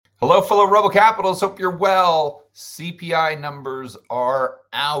Hello, fellow Rebel Capitals. Hope you're well. CPI numbers are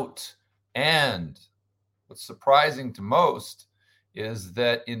out. And what's surprising to most is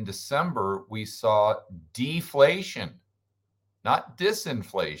that in December, we saw deflation, not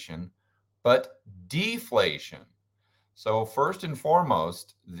disinflation, but deflation. So first and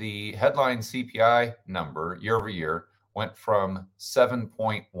foremost, the headline CPI number year over year went from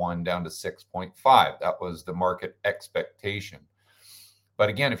 7.1 down to 6.5. That was the market expectation. But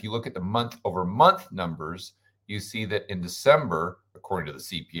again, if you look at the month over month numbers, you see that in December, according to the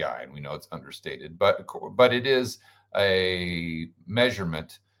CPI, and we know it's understated, but it is a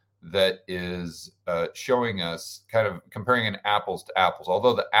measurement that is showing us kind of comparing an apples to apples.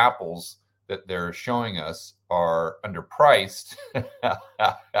 Although the apples that they're showing us are underpriced,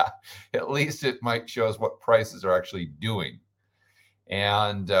 at least it might show us what prices are actually doing.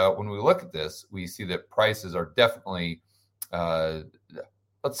 And when we look at this, we see that prices are definitely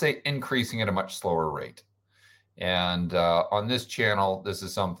let's say increasing at a much slower rate. And on this channel, this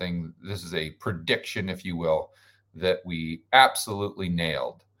is a prediction, if you will, that we absolutely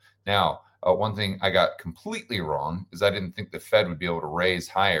nailed. Now, one thing I got completely wrong is I didn't think the Fed would be able to raise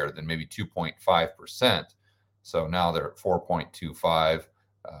higher than maybe 2.5%. So now they're at 4.25,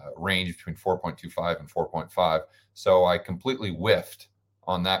 range between 4.25 and 4.5. So I completely whiffed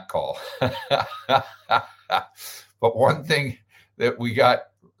on that call. But one thing that we got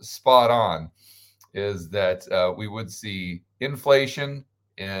spot on is that we would see inflation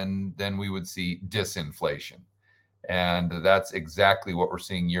and then we would see disinflation. And that's exactly what we're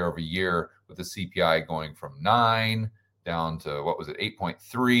seeing year over year with the CPI going from 9 down to,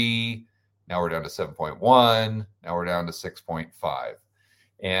 8.3. Now we're down to 7.1. Now we're down to 6.5.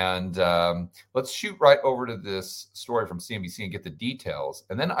 And let's shoot right over to this story from CNBC and get the details.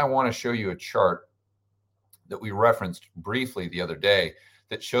 And then I want to show you a chart that we referenced briefly the other day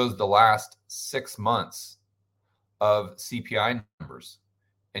that shows the last 6 months of CPI numbers.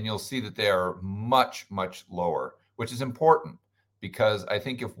 And you'll see that they are much, much lower, which is important because I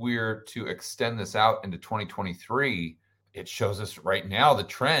think if we're to extend this out into 2023, it shows us right now the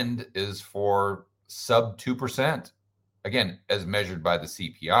trend is for sub 2%. Again, as measured by the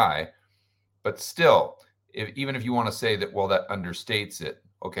CPI. But still, even if you want to say that, well, that understates it,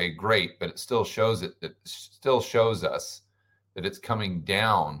 okay, great, but it still shows us that it's coming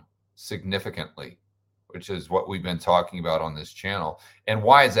down significantly, which is what we've been talking about on this channel. And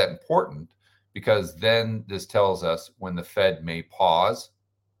why is that important? Because then this tells us when the Fed may pause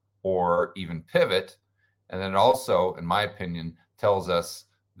or even pivot. And then it also, in my opinion, tells us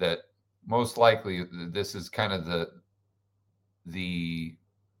that most likely this is kind of the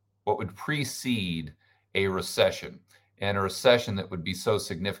what would precede a recession. And a recession that would be so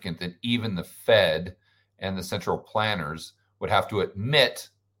significant that even the Fed and the central planners would have to admit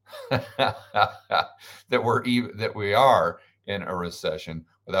that we are in a recession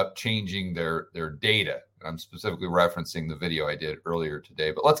without changing their data. I'm specifically referencing the video I did earlier today.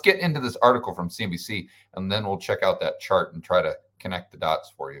 But let's get into this article from CNBC, and then we'll check out that chart and try to connect the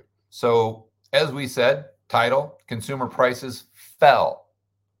dots for you. So, as we said, title, consumer prices fell.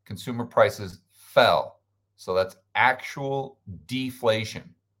 Consumer prices fell. So that's actual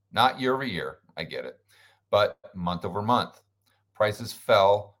deflation, not year over year. I get it. But month over month, prices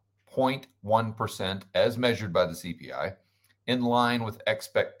fell 0.1% as measured by the CPI, in line with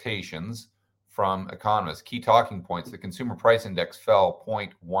expectations from economists. Key talking points: the consumer price index fell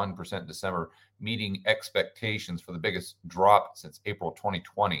 0.1% in December, meeting expectations for the biggest drop since April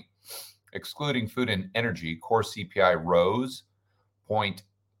 2020. Excluding food and energy, core CPI rose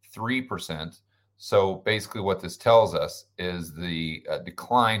 0.3%. So basically what this tells us is the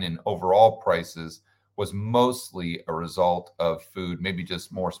decline in overall prices was mostly a result of food, maybe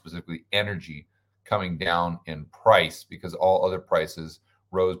just more specifically energy, coming down in price because all other prices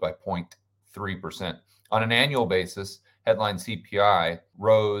rose by 0.3%. On an annual basis, headline CPI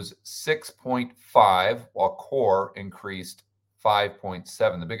rose 6.5 while core increased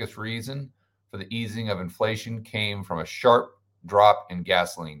 5.7. The biggest reason for the easing of inflation came from a sharp drop in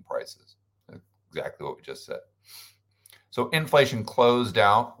gasoline prices. Exactly what we just said. So inflation closed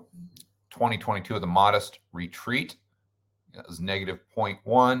out 2022 with a modest retreat. It was negative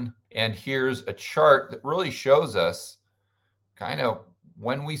 0.1. And here's a chart that really shows us kind of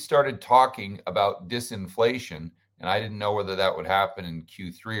when we started talking about disinflation, and I didn't know whether that would happen in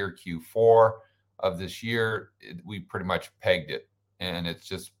Q3 or Q4 of this year, we pretty much pegged it, and it's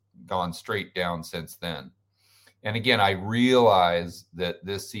just gone straight down since then. And again, I realize that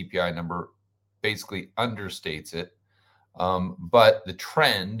this CPI number basically understates it, but the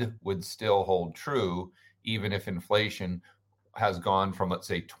trend would still hold true even if inflation has gone from, let's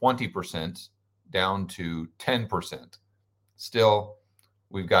say, 20% down to 10%. Still,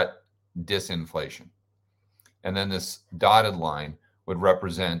 we've got disinflation. And then this dotted line would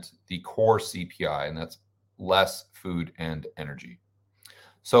represent the core CPI, and that's less food and energy.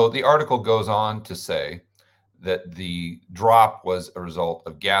 So the article goes on to say that the drop was a result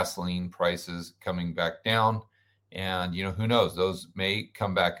of gasoline prices coming back down. And, who knows, those may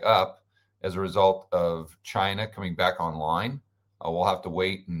come back up as a result of China coming back online. We'll have to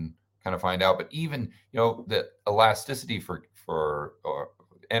wait and kind of find out. But even, the elasticity for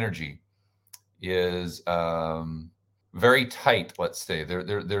energy is very tight, let's say.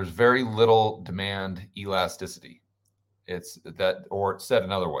 There's very little demand elasticity. It's that, or said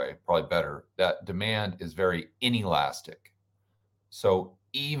another way, probably better, that demand is very inelastic. So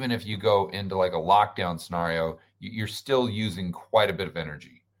even if you go into like a lockdown scenario, you're still using quite a bit of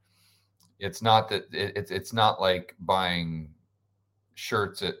energy. It's not that it's not like buying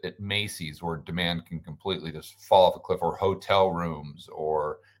shirts at Macy's where demand can completely just fall off a cliff, or hotel rooms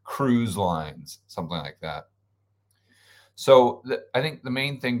or cruise lines, something like that. So I think the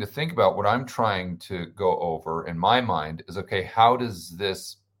main thing to think about, what I'm trying to go over in my mind is, okay, how does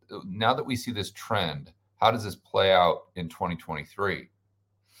this, now that we see this trend, how does this play out in 2023?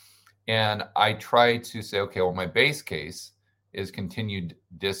 And I try to say, okay, well, my base case is continued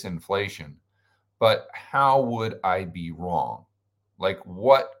disinflation, but how would I be wrong? Like,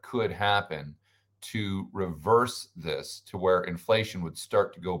 what could happen to reverse this to where inflation would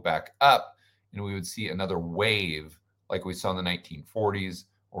start to go back up and we would see another wave like we saw in the 1940s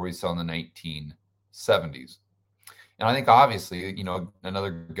or we saw in the 1970s? And I think obviously,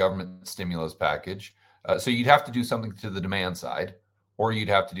 another government stimulus package. So you'd have to do something to the demand side, or you'd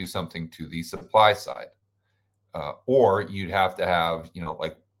have to do something to the supply side, or you'd have to have,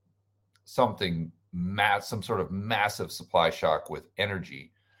 like some sort of massive supply shock with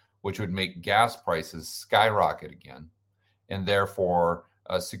energy, which would make gas prices skyrocket again, and therefore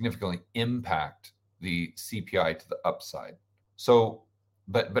significantly impact the CPI to the upside. So,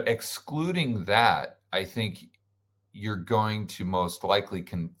 but excluding that, I think you're going to most likely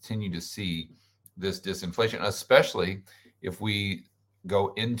continue to see this disinflation, especially if we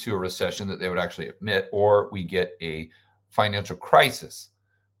go into a recession that they would actually admit, or we get a financial crisis,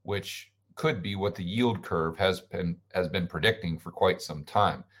 which could be what the yield curve has been predicting for quite some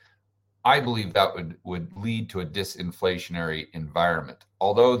time. I believe that would lead to a disinflationary environment.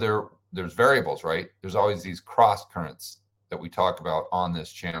 Although there's variables, right? There's always these cross currents that we talk about on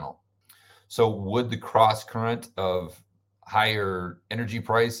this channel. So would the cross current of higher energy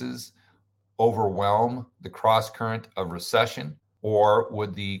prices overwhelm the cross current of recession, or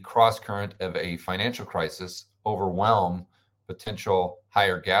would the cross current of a financial crisis overwhelm potential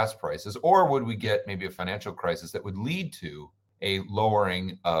higher gas prices, or would we get maybe a financial crisis that would lead to a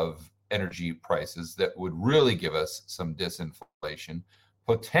lowering of energy prices that would really give us some disinflation,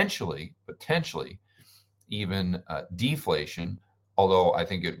 potentially even deflation, although I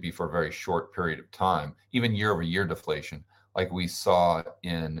think it would be for a very short period of time, even year-over-year deflation, like we saw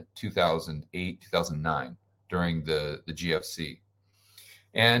in 2008, 2009 during the GFC.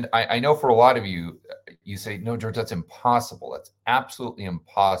 And I know for a lot of you, you say, no, George, that's impossible. That's absolutely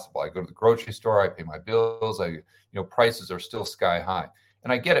impossible. I go to the grocery store, I pay my bills, prices are still sky high.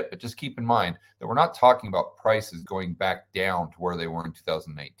 And I get it, but just keep in mind that we're not talking about prices going back down to where they were in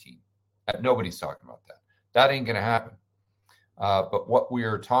 2019. Nobody's talking about that. That ain't going to happen. But what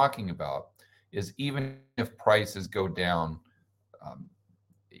we're talking about is, even if prices go down,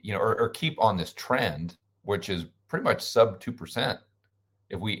 or keep on this trend, which is pretty much sub 2%,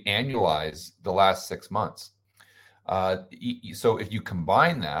 if we annualize the last 6 months. So if you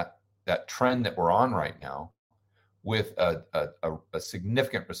combine that trend that we're on right now with a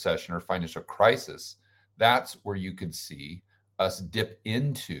significant recession or financial crisis, that's where you could see us dip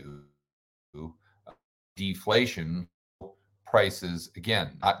into deflation. Prices,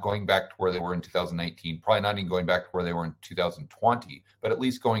 again, not going back to where they were in 2019, probably not even going back to where they were in 2020, but at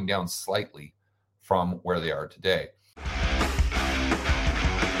least going down slightly from where they are today.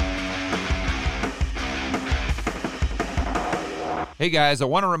 Hey guys, I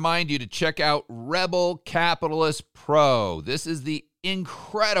want to remind you to check out Rebel Capitalist Pro. This is the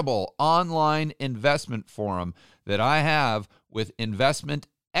incredible online investment forum that I have with investment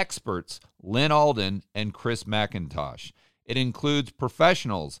experts Lynn Alden and Chris McIntosh. It includes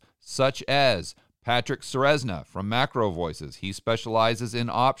professionals such as Patrick Ceresna from Macro Voices. He specializes in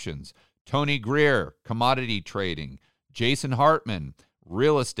options. Tony Greer, commodity trading. Jason Hartman,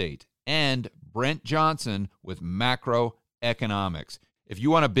 real estate. And Brent Johnson with macroeconomics. If you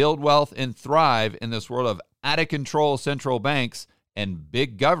want to build wealth and thrive in this world of out of control central banks and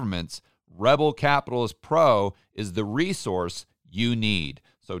big governments, Rebel Capitalist Pro is the resource you need.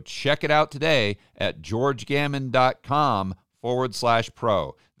 So check it out today at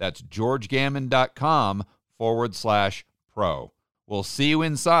georgegammon.com/pro. That's georgegammon.com/pro. We'll see you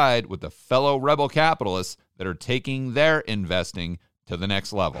inside with the fellow rebel capitalists that are taking their investing to the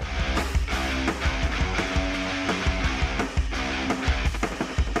next level.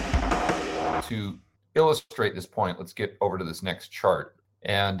 To illustrate this point, let's get over to this next chart.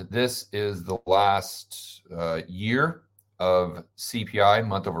 And this is the last year of CPI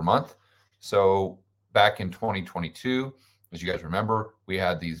month over month. So back in 2022, as you guys remember, we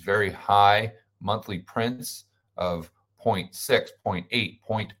had these very high monthly prints of 0.6, 0.8,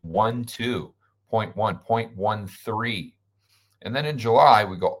 0.12, 0.1, 0.13. And then in July,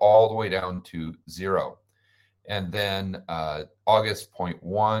 we go all the way down to 0. And then August,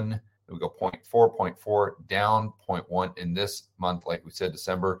 0.1. We go 0.4, 0.4, down 0.1. In this month, like we said,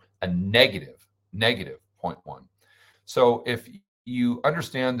 December, a negative 0.1. So if you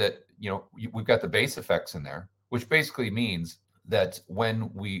understand that, we've got the base effects in there, which basically means that when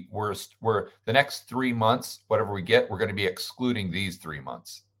we're the next 3 months, whatever we get, we're going to be excluding these 3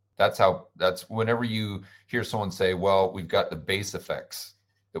 months. That's whenever you hear someone say, well, we've got the base effects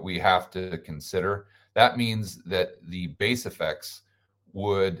that we have to consider, that means that the base effects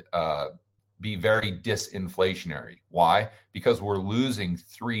would be very disinflationary. Why? Because we're losing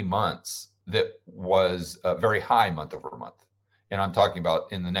 3 months that was a very high month over month. And I'm talking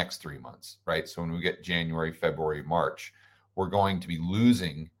about in the next 3 months, right? So when we get January, February, March, we're going to be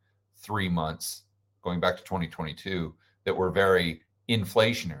losing 3 months going back to 2022 that were very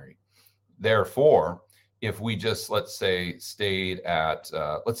inflationary. Therefore, if we just, let's say, stayed at,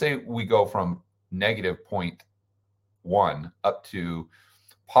 let's say we go from negative 0.1 up to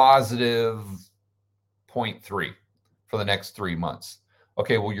positive 0.3 for the next 3 months.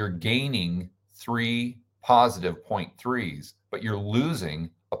 Okay, well, you're gaining 3 positive 0.3s, but you're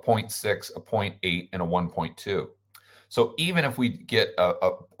losing a 0.6, a 0.8, and a 1.2. So even if we get a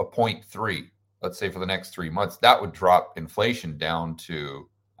 0.3, let's say for the next 3 months, that would drop inflation down to,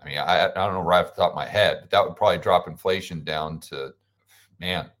 I don't know right off the top of my head, but that would probably drop inflation down to,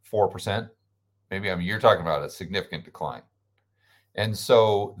 4%. Maybe, you're talking about a significant decline. And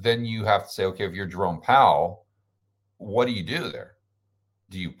so then you have to say, okay, if you're Jerome Powell, what do you do there?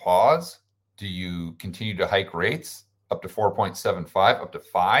 Do you pause? Do you continue to hike rates up to 4.75, up to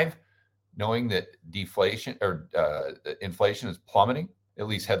 5, knowing that deflation or inflation is plummeting, at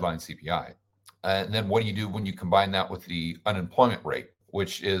least headline CPI? And then what do you do when you combine that with the unemployment rate,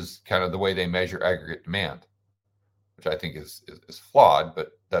 which is kind of the way they measure aggregate demand, which I think is flawed,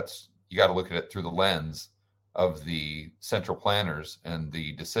 but you got to look at it through the lens of the central planners and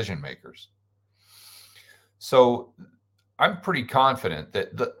the decision makers. So I'm pretty confident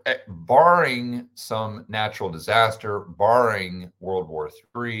that barring some natural disaster, barring World War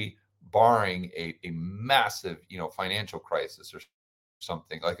III, barring a massive, financial crisis or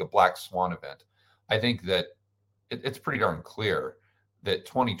something like a black swan event, I think that it's pretty darn clear that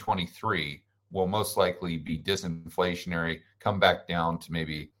 2023 will most likely be disinflationary, come back down to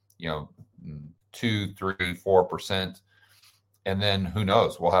maybe, 2, 3, 4%. And then who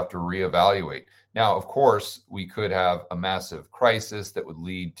knows, we'll have to reevaluate. Now, of course, we could have a massive crisis that would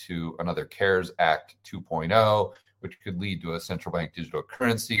lead to another CARES Act 2.0, which could lead to a central bank digital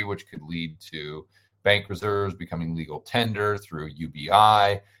currency, which could lead to bank reserves becoming legal tender through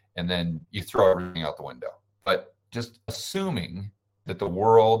UBI, and then you throw everything out the window. But just assuming that the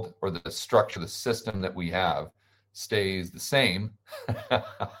world or the structure, the system that we have stays the same, and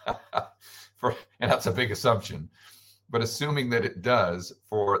that's a big assumption, but assuming that it does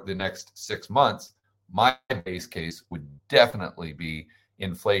for the next 6 months, my base case would definitely be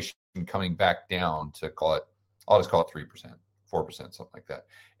inflation coming back down to I'll just call it 3%, 4%, something like that.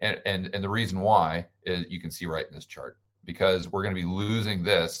 And the reason why is you can see right in this chart, because we're going to be losing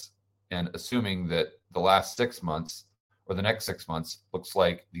this and assuming that the last 6 months or the next 6 months looks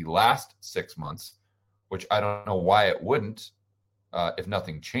like the last 6 months, which I don't know why it wouldn't if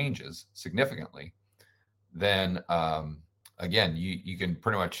nothing changes significantly. Then again, you can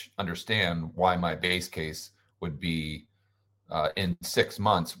pretty much understand why my base case would be in 6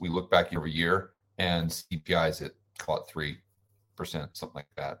 months, we look back year over year and CPI is at, call it 3%, something like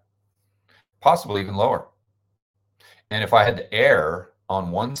that, possibly even lower. And if I had to err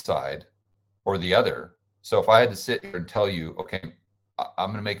on one side or the other, so if I had to sit here and tell you, okay, I'm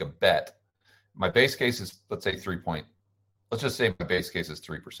going to make a bet, my base case is, let's just say my base case is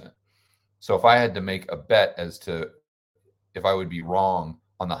 3%. So if I had to make a bet as to if I would be wrong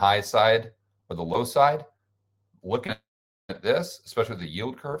on the high side or the low side, looking at this, especially with the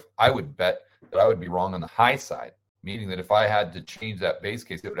yield curve, I would bet that I would be wrong on the high side, meaning that if I had to change that base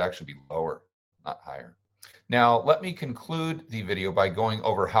case, it would actually be lower, not higher. Now, let me conclude the video by going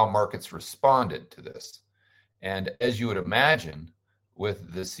over how markets responded to this. And as you would imagine,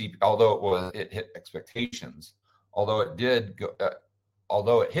 with the CPI, although it hit expectations, although it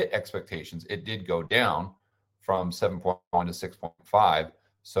hit expectations, it did go down from 7.1 to 6.5.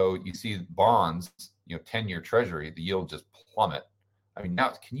 So you see bonds, 10-year Treasury, the yield just plummet. I mean,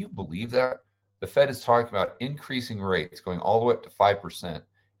 now, can you believe that? The Fed is talking about increasing rates going all the way up to 5%,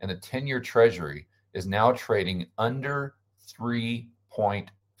 and the 10-year Treasury is now trading under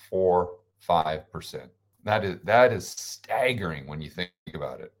 3.45%. That is staggering when you think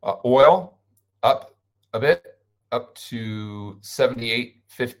about it. Oil up a bit, up to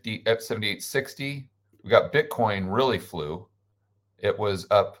 78.50 at 78.60. We got Bitcoin really flew. It was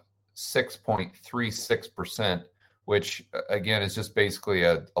up 6.36%, which again is just basically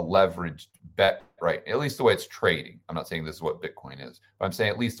a leveraged bet, right? At least the way it's trading. I'm not saying this is what Bitcoin is, but I'm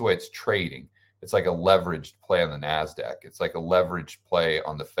saying at least the way it's trading. It's like a leveraged play on the NASDAQ. It's like a leveraged play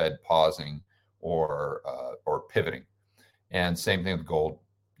on the Fed pausing or pivoting. And same thing with gold,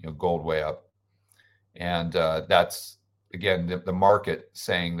 gold way up. And that's, again, the market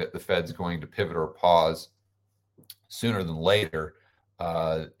saying that the Fed's going to pivot or pause sooner than later.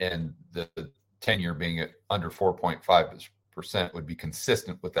 And the 10-year being at under 4.5% would be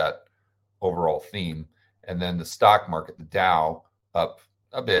consistent with that overall theme. And then the stock market, the Dow, up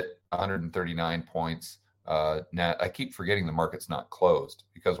a bit, 139 points. Now, I keep forgetting the market's not closed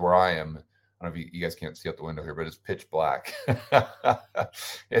because where I am, I don't know if you guys can't see out the window here, but it's pitch black.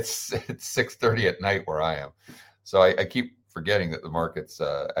 It's 6:30 at night where I am. So I keep forgetting that the market's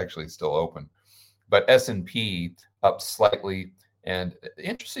actually still open. But S&P up slightly. And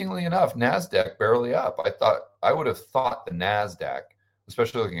interestingly enough, NASDAQ barely up. I would have thought the NASDAQ,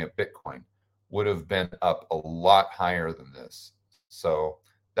 especially looking at Bitcoin, would have been up a lot higher than this. So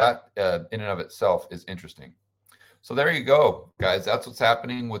that in and of itself is interesting. So there you go, guys. That's what's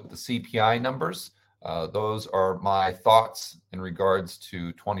happening with the CPI numbers. Those are my thoughts in regards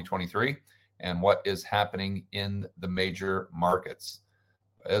to 2023 and what is happening in the major markets.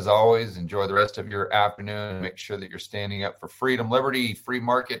 As always, enjoy the rest of your afternoon and make sure that you're standing up for freedom, liberty, free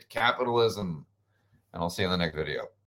market capitalism. And I'll see you in the next video.